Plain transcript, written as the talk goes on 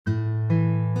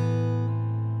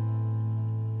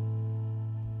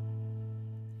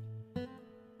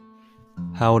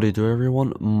Howdy do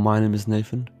everyone, my name is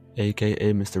Nathan,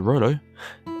 aka Mr. Rolo,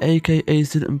 aka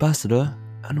Student Ambassador,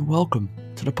 and welcome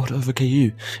to the Pot Over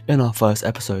KU in our first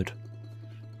episode.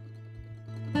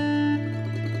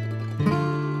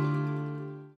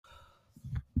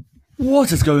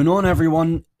 What is going on,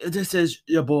 everyone? This is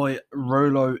your boy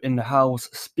Rolo in the house,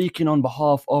 speaking on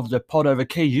behalf of the Pot Over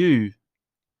KU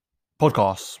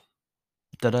podcast.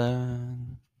 Ta-da!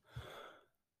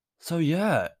 So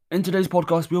yeah, in today's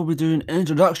podcast we'll be doing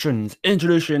introductions,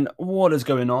 introducing what is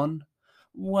going on,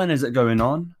 when is it going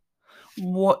on,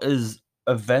 what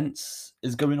events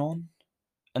is going on,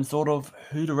 and sort of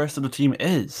who the rest of the team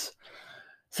is.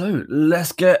 So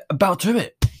let's get about to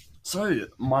it. So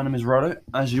my name is Rolo,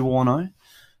 as you all know,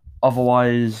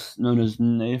 otherwise known as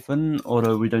Nathan,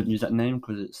 although we don't use that name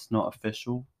because it's not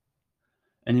official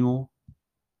anymore.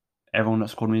 Everyone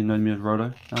that's called me knows me as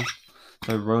Rolo now.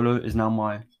 So Rolo is now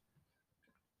my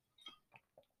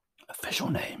official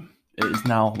name. It is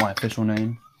now my official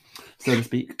name, so to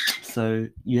speak. So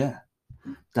yeah,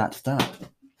 that's that.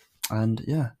 And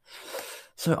yeah,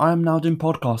 so I am now doing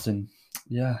podcasting.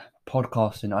 Yeah,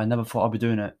 podcasting. I never thought I'd be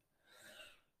doing it.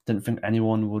 Didn't think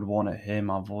anyone would want to hear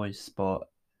my voice, but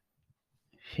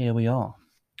here we are.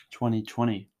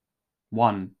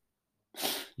 2021.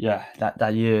 Yeah,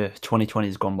 that year 2020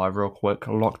 has gone by real quick.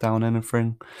 Lockdown and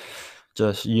everything.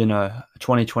 Just,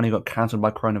 2020 got cancelled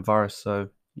by coronavirus, so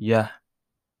yeah.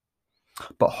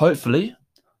 But hopefully,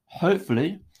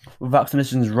 with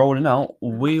vaccinations rolling out,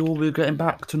 we will be getting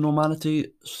back to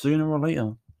normality sooner or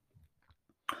later.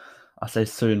 I say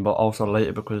soon, but also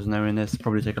later, because knowing this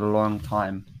probably take a long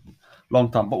time.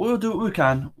 But we'll do what we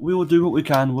can. We will do what we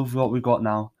can with what we've got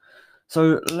now.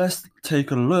 So let's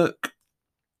take a look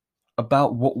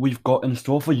about what we've got in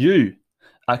store for you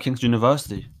at King's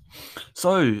University.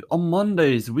 So on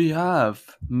Mondays we have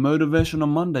Motivational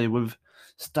Monday with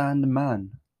Stan the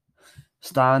Man.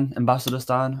 Stan, Ambassador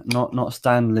Stan, not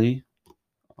Stan Lee,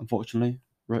 unfortunately.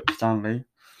 Rip Stan Lee.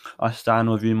 I stand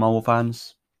with you, Marvel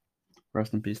fans.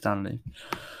 Rest in peace, Stan Lee.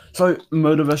 So,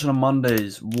 Motivational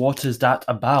Mondays, what is that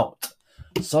about?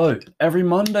 So, every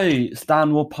Monday,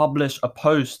 Stan will publish a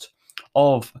post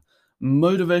of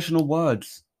motivational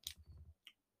words,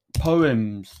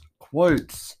 poems,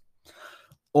 quotes,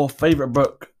 or favorite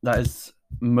book that is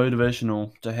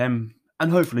motivational to him,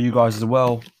 and hopefully you guys as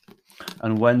well.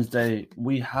 And Wednesday,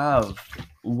 we have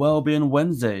Wellbeing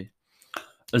Wednesday,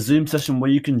 a Zoom session where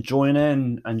you can join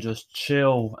in and just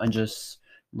chill and just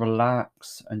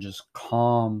relax and just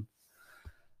calm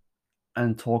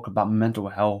and talk about mental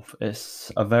health.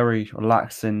 It's a very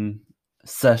relaxing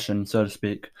session, so to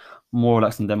speak. More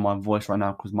relaxing than my voice right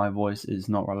now, because my voice is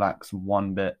not relaxed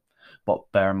one bit.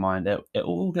 But bear in mind, it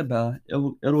will get better.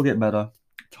 It'll get better.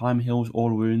 Time heals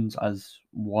all wounds, as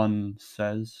one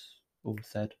says or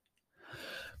said.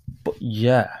 But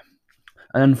yeah.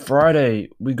 And then Friday,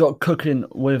 we got cooking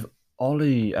with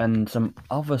Ollie and some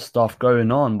other stuff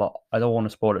going on, but I don't want to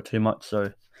spoil it too much,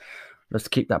 so let's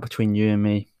keep that between you and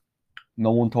me.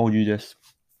 No one told you this.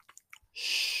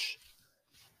 Shh.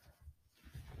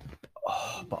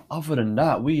 Oh, but other than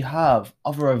that, we have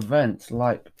other events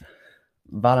like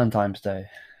Valentine's Day.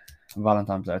 I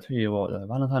tell you what, though,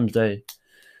 Valentine's Day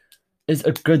is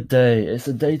a good day. It's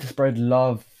a day to spread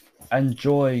love and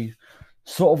joy.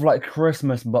 Sort of like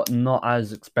Christmas, but not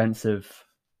as expensive.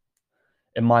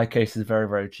 In my case, it's very,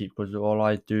 very cheap, because all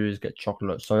I do is get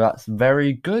chocolate. So that's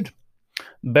very good.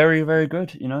 Very, very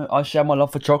good. I share my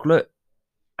love for chocolate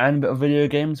and a bit of video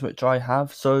games, which I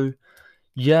have. So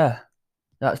yeah,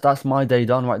 that's my day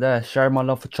done right there. Sharing my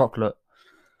love for chocolate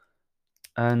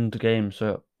and games.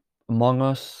 So Among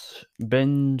Us,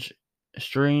 binge,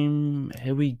 stream,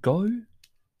 here we go.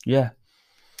 Yeah.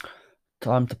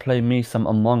 Time to play me some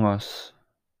Among Us.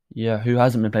 Yeah, who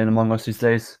hasn't been playing Among Us these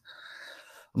days?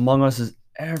 Among Us is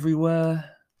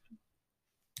everywhere.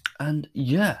 And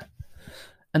yeah.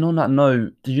 And on that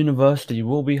note, the university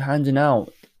will be handing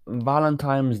out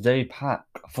Valentine's Day pack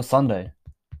for Sunday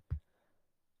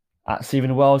at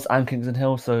Stephen Wells and Kingston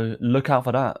Hill, so look out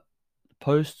for that.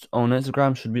 Post on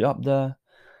Instagram should be up there.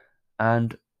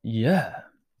 And yeah.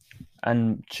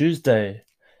 And Tuesday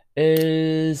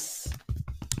is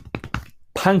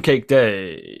Pancake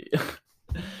Day.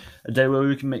 A day where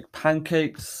we can make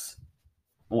pancakes.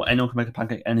 Or anyone can make a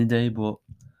pancake any day, but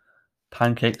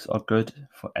pancakes are good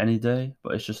for any day.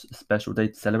 But it's just a special day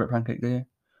to celebrate Pancake Day.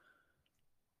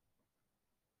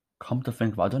 Come to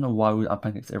think of it, I don't know why we have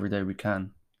pancakes every day we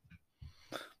can.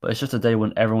 But it's just a day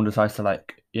when everyone decides to,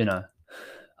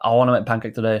 I want to make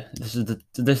pancake today. This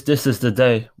is the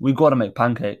day. We got to make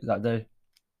pancakes that day.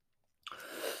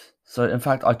 So in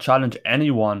fact, I challenge any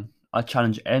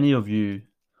of you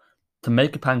to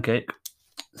make a pancake,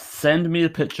 send me the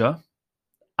picture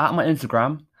at my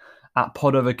Instagram at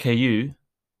podoverku,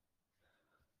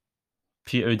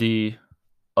 PODOVERKU,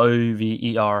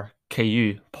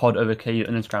 podoverku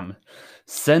on Instagram.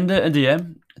 Send it a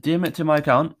DM it to my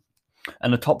account,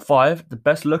 and the top 5, the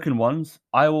best looking ones,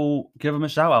 I will give them a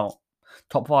shout out.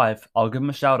 Top 5, I'll give them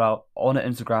a shout out on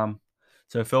Instagram.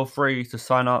 So feel free to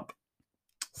sign up,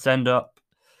 send up,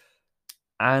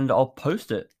 and I'll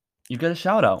post it. You get a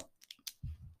shout out.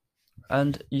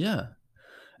 And yeah.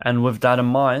 And with that in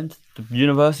mind, the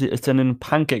university is sending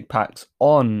pancake packs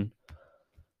on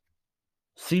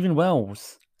Stephen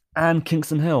Wells and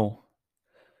Kingston Hill.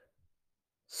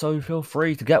 So feel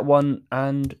free to get one,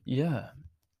 and yeah.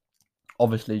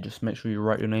 Obviously, just make sure you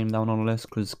write your name down on the list,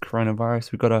 because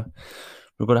coronavirus, we've got to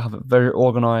have it very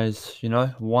organized,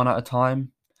 one at a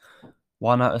time,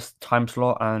 one at a time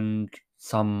slot, and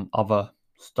some other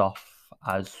stuff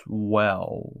as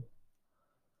well.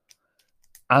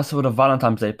 As for the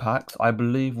Valentine's Day packs, I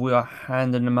believe we are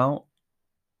handing them out,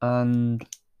 and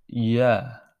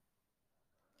yeah,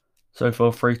 so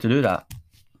feel free to do that.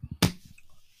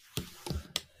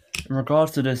 In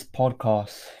regards to this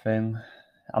podcast thing,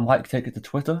 I might take it to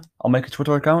Twitter. I'll make a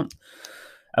Twitter account,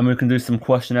 and we can do some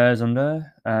questionnaires on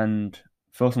there and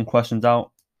fill some questions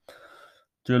out.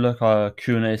 Do like a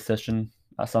Q&A session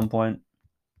at some point.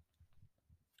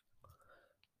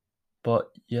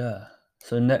 But yeah,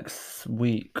 so next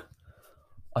week,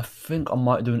 I think I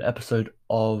might do an episode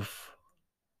of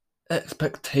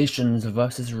expectations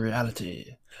versus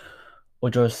reality, or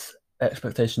just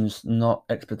expectations, not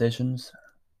expectations.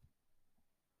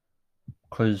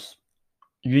 Because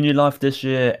uni life this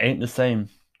year ain't the same,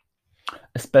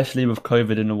 especially with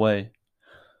COVID in a way.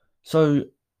 So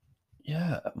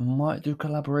yeah, might do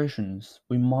collaborations.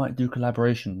 We might do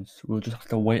collaborations. We'll just have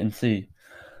to wait and see.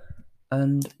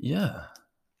 And yeah,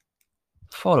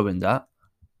 following that,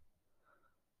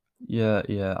 yeah,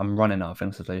 I'm running out of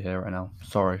things to say here right now.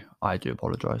 Sorry, I do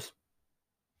apologize.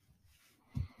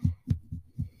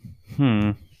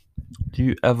 Do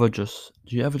you ever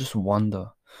just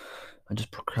wonder and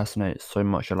just procrastinate so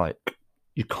much you're like,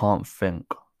 you can't think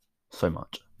so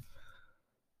much,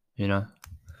 So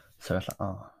it's like,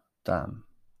 oh damn,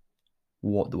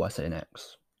 what do I say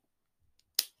next?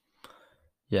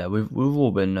 Yeah, we've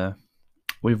all been there.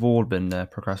 We've all been there,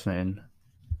 procrastinating.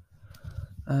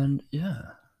 And yeah,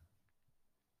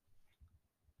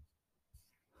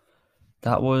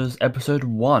 that was episode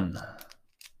 1.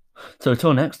 So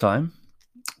till next time,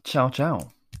 ciao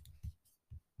ciao.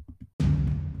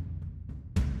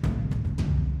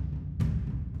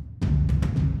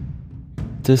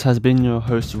 This has been your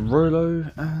host Rolo,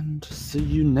 and see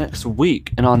you next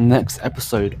week in our next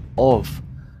episode of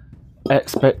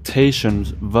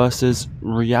Expectations versus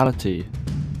Reality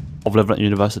of Living at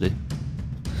University.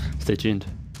 Stay tuned.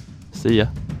 See ya.